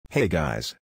Hey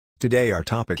guys! Today our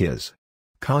topic is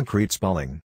concrete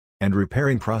spalling and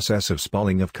repairing process of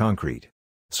spalling of concrete.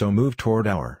 So move toward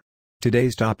our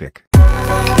today's topic.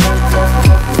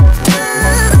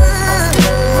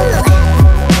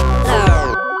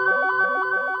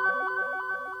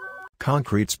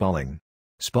 Concrete spalling.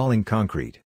 Spalling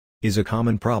concrete is a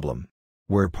common problem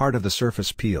where part of the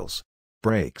surface peels,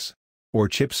 breaks, or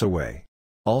chips away,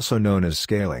 also known as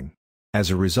scaling, as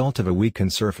a result of a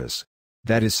weakened surface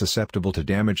that is susceptible to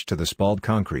damage to the spalled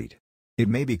concrete. It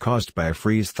may be caused by a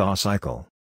freeze-thaw cycle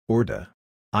or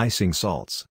de-icing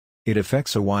salts. It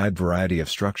affects a wide variety of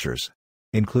structures,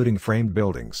 including framed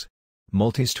buildings,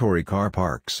 multi-story car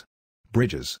parks,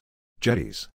 bridges,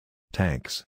 jetties,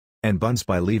 tanks, and bunds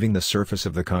by leaving the surface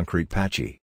of the concrete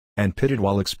patchy and pitted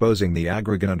while exposing the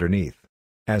aggregate underneath.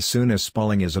 As soon as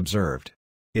spalling is observed,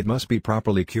 it must be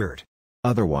properly cured.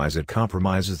 Otherwise it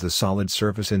compromises the solid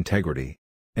surface integrity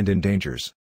and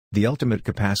endangers the ultimate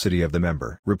capacity of the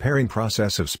member. Repairing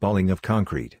process of spalling of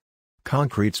concrete.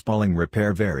 Concrete spalling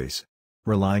repair varies,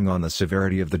 relying on the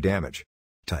severity of the damage,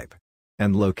 type,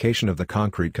 and location of the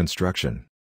concrete construction.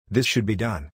 This should be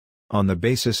done on the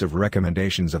basis of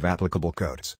recommendations of applicable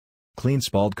codes. Clean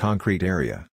spalled concrete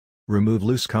area. Remove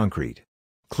loose concrete.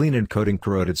 Clean and coating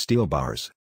corroded steel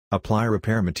bars. Apply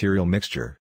repair material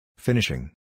mixture.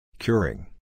 Finishing. Curing.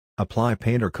 Apply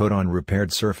paint or coat on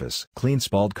repaired surface. Clean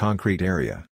spalled concrete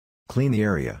area. Clean the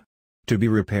area to be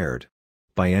repaired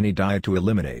by any dye to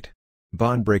eliminate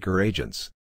bond breaker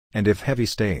agents, and if heavy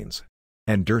stains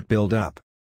and dirt build up,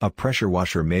 a pressure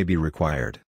washer may be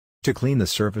required to clean the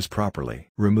surface properly.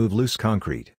 Remove loose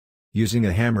concrete using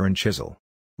a hammer and chisel.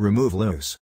 Remove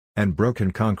loose and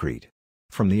broken concrete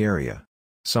from the area.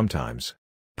 Sometimes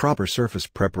proper surface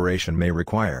preparation may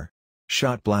require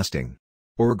shot blasting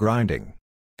or grinding.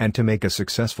 And to make a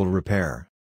successful repair,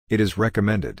 it is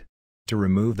recommended to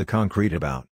remove the concrete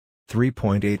about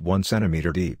 3.81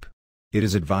 cm deep. It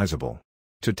is advisable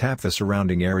to tap the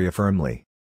surrounding area firmly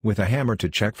with a hammer to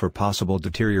check for possible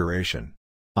deterioration.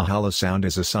 A hollow sound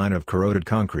is a sign of corroded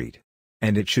concrete,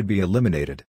 and it should be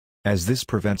eliminated, as this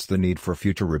prevents the need for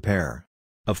future repair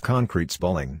of concrete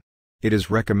spalling. It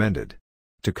is recommended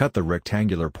to cut the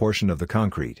rectangular portion of the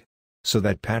concrete so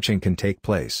that patching can take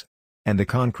place and the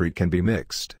concrete can be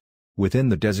mixed within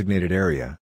the designated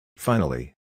area.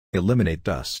 Finally, eliminate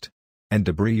dust and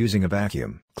debris using a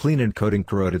vacuum. Clean and coating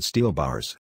corroded steel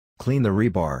bars. Clean the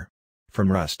rebar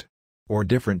from rust or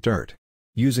different dirt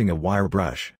using a wire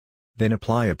brush. Then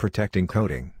apply a protecting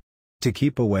coating to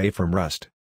keep away from rust.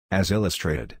 As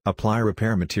illustrated. Apply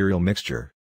repair material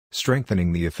mixture,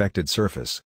 strengthening the affected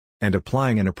surface, and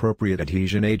applying an appropriate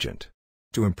adhesion agent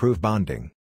to improve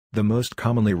bonding. The most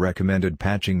commonly recommended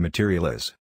patching material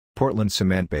is Portland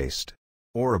cement-based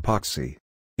or epoxy.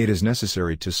 It is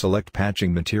necessary to select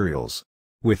patching materials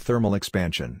with thermal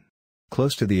expansion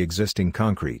close to the existing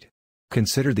concrete.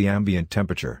 Consider the ambient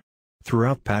temperature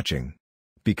throughout patching,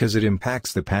 because it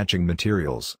impacts the patching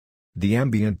materials. The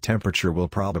ambient temperature will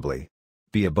probably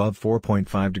be above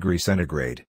 4.5 degrees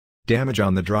centigrade. Damage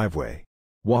on the driveway,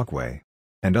 walkway,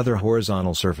 and other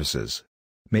horizontal surfaces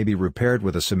may be repaired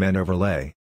with a cement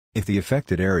overlay. If the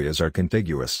affected areas are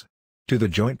contiguous to the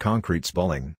joint concrete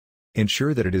spalling,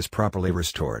 ensure that it is properly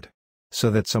restored, so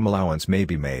that some allowance may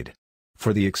be made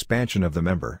for the expansion of the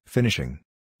member. Finishing.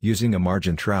 Using a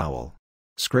margin trowel,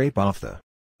 scrape off the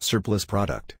surplus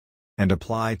product and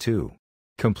apply to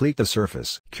complete the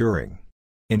surface. Curing.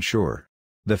 Ensure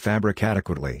the fabric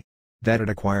adequately, that it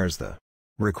acquires the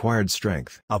required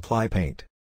strength. Apply paint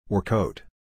or coat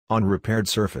on repaired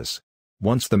surface.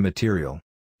 Once the material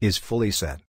is fully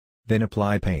set, then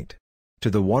apply paint to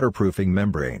the waterproofing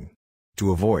membrane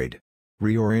to avoid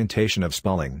reorientation of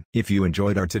spalling. If you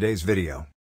enjoyed our today's video,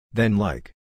 then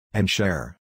like and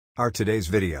share our today's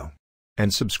video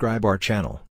and subscribe our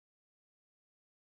channel.